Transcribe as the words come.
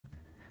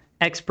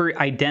expert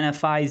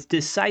identifies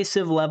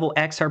decisive level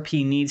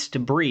XRP needs to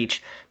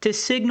breach to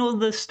signal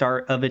the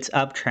start of its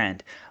uptrend.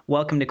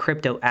 Welcome to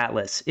Crypto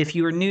Atlas. If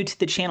you are new to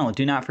the channel,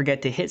 do not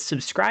forget to hit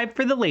subscribe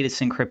for the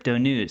latest in crypto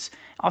news.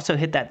 Also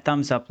hit that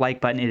thumbs up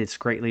like button, it is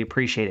greatly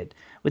appreciated.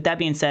 With that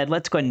being said,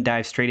 let's go ahead and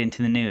dive straight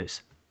into the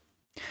news.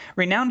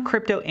 Renowned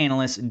crypto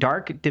analyst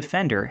Dark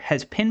Defender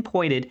has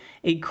pinpointed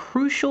a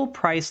crucial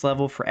price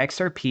level for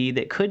XRP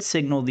that could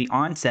signal the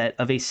onset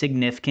of a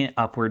significant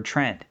upward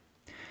trend.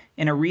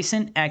 In a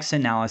recent X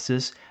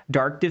analysis,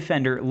 Dark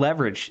Defender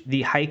leveraged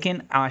the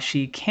Heiken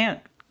Ashi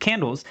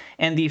candles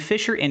and the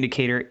Fisher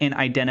indicator in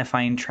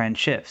identifying trend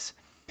shifts.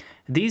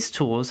 These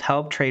tools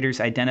help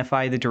traders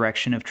identify the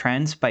direction of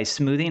trends by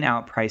smoothing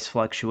out price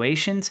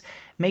fluctuations,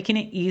 making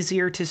it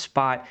easier to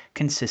spot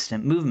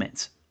consistent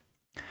movements.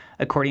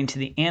 According to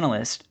the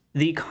analyst,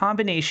 the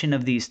combination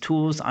of these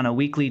tools on a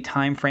weekly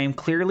time frame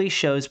clearly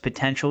shows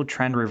potential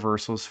trend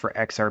reversals for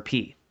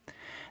XRP.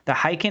 The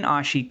Heiken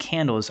Ashi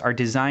candles are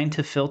designed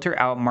to filter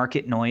out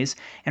market noise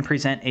and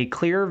present a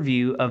clearer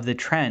view of the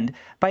trend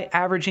by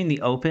averaging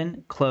the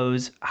open,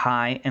 close,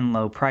 high, and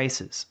low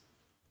prices.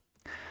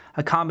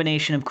 A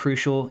combination of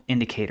crucial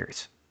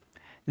indicators.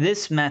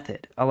 This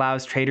method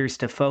allows traders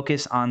to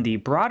focus on the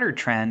broader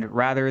trend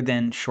rather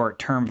than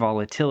short-term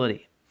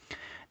volatility.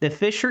 The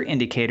Fisher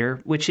indicator,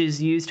 which is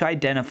used to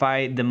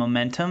identify the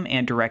momentum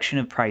and direction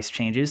of price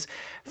changes,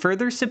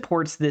 further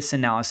supports this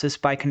analysis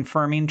by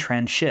confirming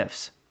trend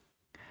shifts.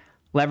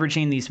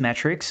 Leveraging these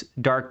metrics,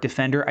 Dark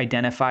Defender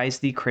identifies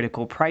the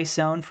critical price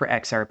zone for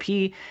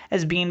XRP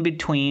as being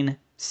between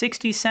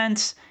 60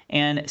 cents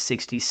and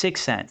 66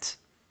 cents.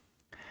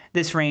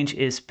 This range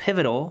is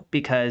pivotal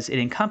because it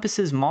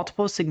encompasses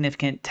multiple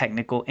significant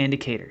technical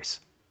indicators.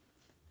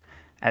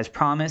 As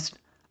promised,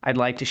 I'd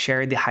like to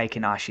share the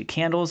Heiken Ashi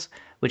candles,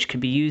 which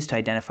can be used to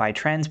identify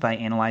trends by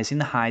analyzing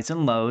the highs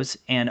and lows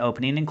and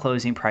opening and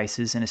closing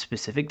prices in a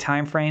specific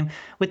time frame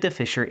with the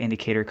Fisher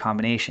indicator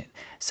combination.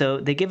 So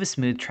they give a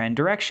smooth trend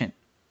direction.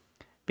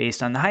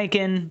 Based on the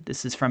Heiken,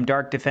 this is from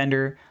Dark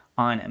Defender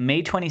on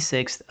May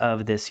 26th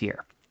of this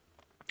year,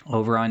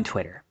 over on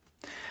Twitter.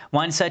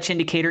 One such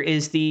indicator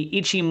is the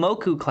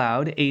Ichimoku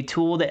cloud, a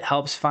tool that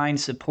helps find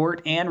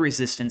support and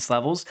resistance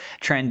levels,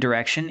 trend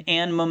direction,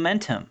 and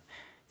momentum.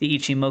 The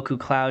Ichimoku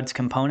cloud's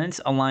components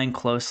align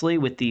closely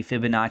with the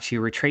Fibonacci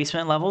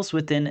retracement levels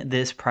within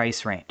this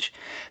price range.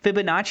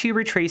 Fibonacci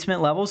retracement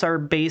levels are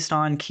based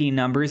on key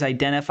numbers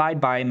identified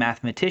by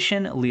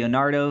mathematician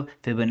Leonardo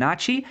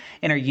Fibonacci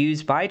and are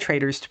used by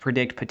traders to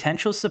predict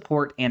potential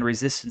support and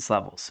resistance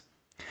levels.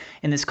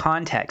 In this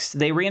context,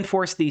 they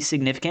reinforce the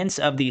significance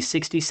of the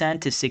 60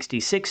 cent to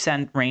 66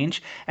 cent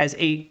range as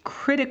a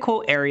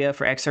critical area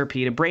for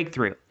XRP to break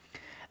through.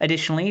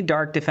 Additionally,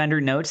 Dark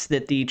Defender notes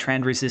that the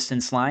trend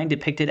resistance line,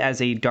 depicted as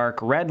a dark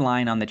red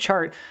line on the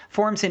chart,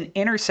 forms an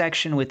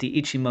intersection with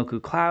the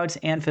Ichimoku clouds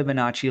and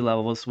Fibonacci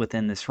levels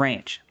within this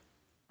range.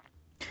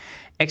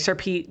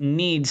 XRP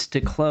needs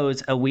to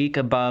close a week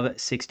above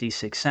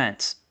 66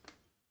 cents.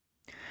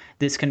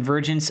 This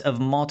convergence of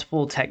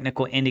multiple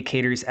technical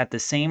indicators at the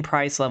same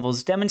price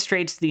levels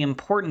demonstrates the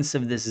importance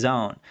of this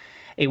zone.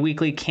 A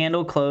weekly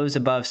candle close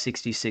above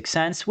 66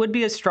 cents would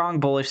be a strong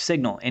bullish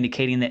signal,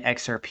 indicating that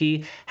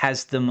XRP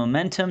has the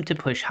momentum to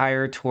push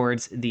higher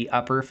towards the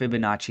upper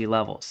Fibonacci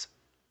levels.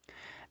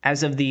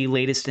 As of the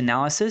latest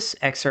analysis,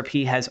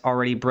 XRP has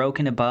already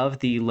broken above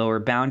the lower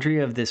boundary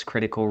of this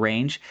critical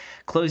range,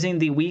 closing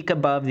the week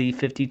above the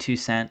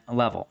 52-cent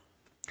level.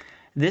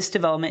 This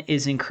development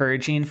is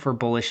encouraging for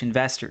bullish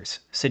investors,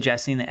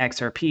 suggesting that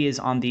XRP is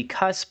on the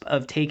cusp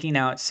of taking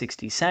out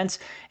 60 cents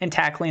and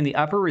tackling the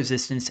upper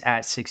resistance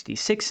at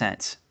 66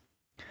 cents.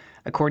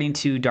 According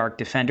to Dark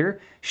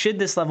Defender, should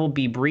this level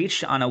be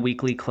breached on a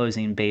weekly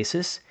closing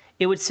basis,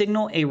 it would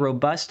signal a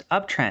robust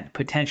uptrend,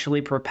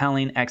 potentially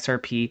propelling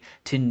XRP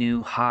to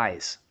new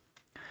highs.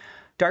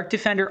 Dark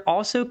Defender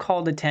also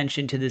called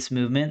attention to this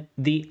movement,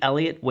 the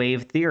Elliott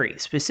wave theory,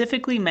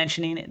 specifically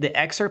mentioning that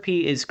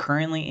XRP is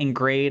currently in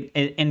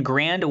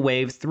grand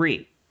wave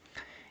 3.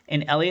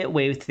 In Elliott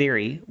wave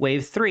theory,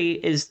 wave 3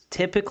 is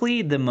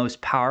typically the most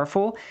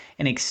powerful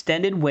and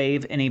extended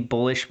wave in a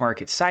bullish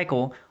market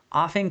cycle,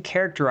 often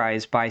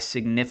characterized by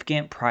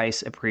significant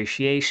price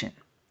appreciation.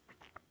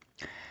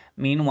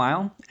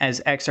 Meanwhile,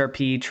 as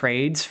XRP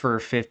trades for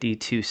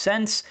 52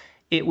 cents,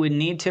 it would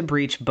need to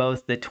breach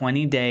both the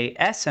 20-day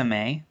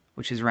SMA,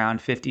 which is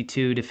around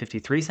 52 to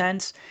 53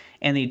 cents,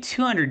 and the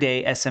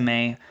 200-day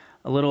SMA,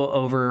 a little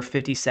over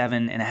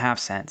 57.5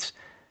 cents,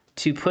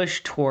 to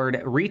push toward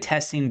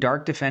retesting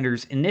Dark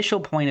Defender's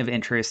initial point of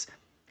interest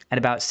at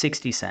about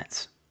 60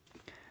 cents.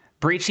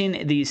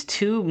 Breaching these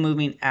two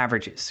moving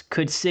averages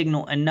could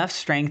signal enough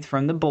strength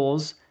from the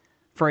bulls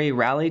for a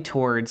rally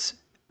towards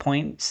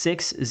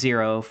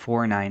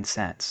 0.6049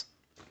 cents.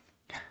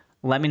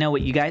 Let me know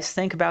what you guys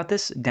think about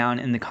this down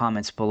in the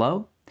comments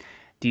below.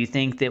 Do you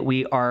think that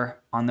we are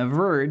on the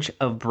verge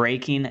of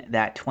breaking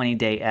that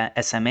 20-day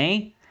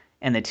SMA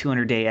and the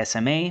 200-day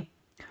SMA?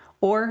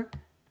 Or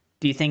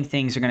do you think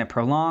things are going to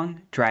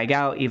prolong, drag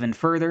out even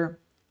further,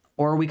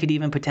 or we could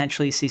even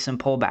potentially see some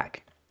pullback?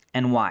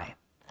 And why?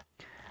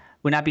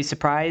 Would not be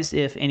surprised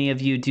if any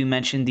of you do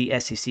mention the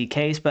SEC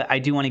case, but I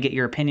do want to get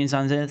your opinions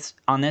on this,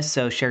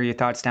 so share your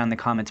thoughts down in the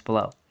comments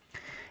below.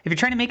 If you're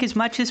trying to make as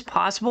much as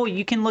possible,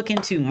 you can look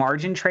into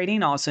margin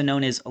trading, also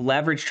known as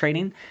leverage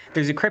trading.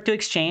 There's a crypto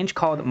exchange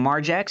called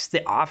Margex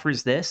that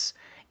offers this,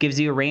 gives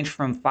you a range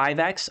from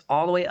 5x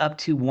all the way up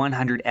to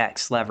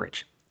 100x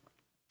leverage.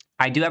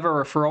 I do have a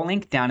referral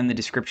link down in the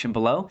description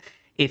below.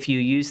 If you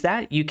use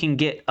that, you can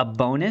get a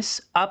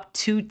bonus up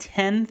to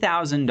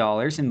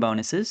 $10,000 in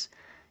bonuses.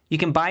 You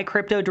can buy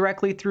crypto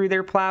directly through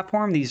their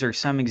platform. These are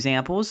some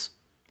examples.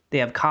 They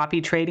have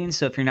copy trading,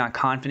 so if you're not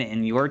confident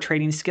in your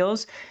trading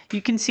skills,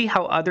 you can see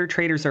how other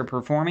traders are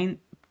performing.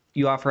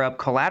 You offer up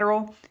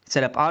collateral,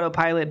 set up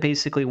autopilot,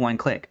 basically one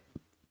click.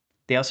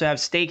 They also have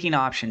staking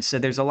options, so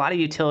there's a lot of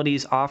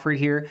utilities offered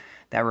here.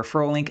 That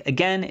referral link,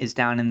 again, is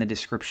down in the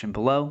description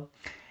below.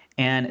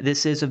 And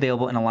this is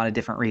available in a lot of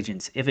different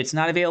regions. If it's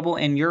not available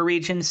in your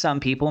region, some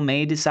people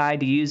may decide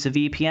to use a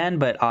VPN,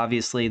 but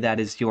obviously that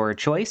is your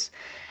choice.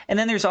 And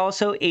then there's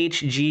also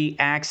HG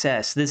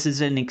Access. This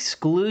is an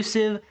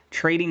exclusive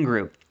trading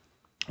group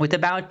with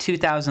about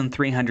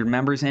 2,300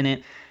 members in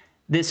it.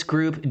 This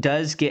group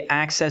does get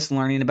access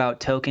learning about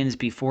tokens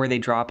before they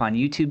drop on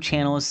YouTube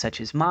channels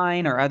such as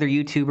mine or other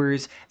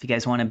YouTubers. If you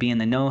guys want to be in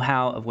the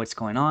know-how of what's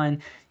going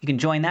on, you can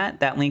join that.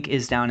 That link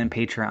is down in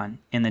Patreon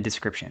in the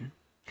description.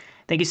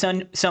 Thank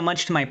you so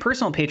much to my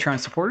personal Patreon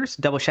supporters.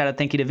 Double shout out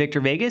thank you to Victor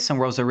Vegas and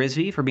Rosa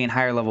Rizvi for being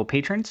higher level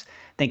patrons.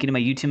 Thank you to my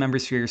YouTube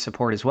members for your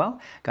support as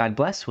well. God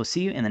bless. We'll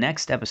see you in the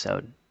next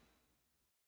episode.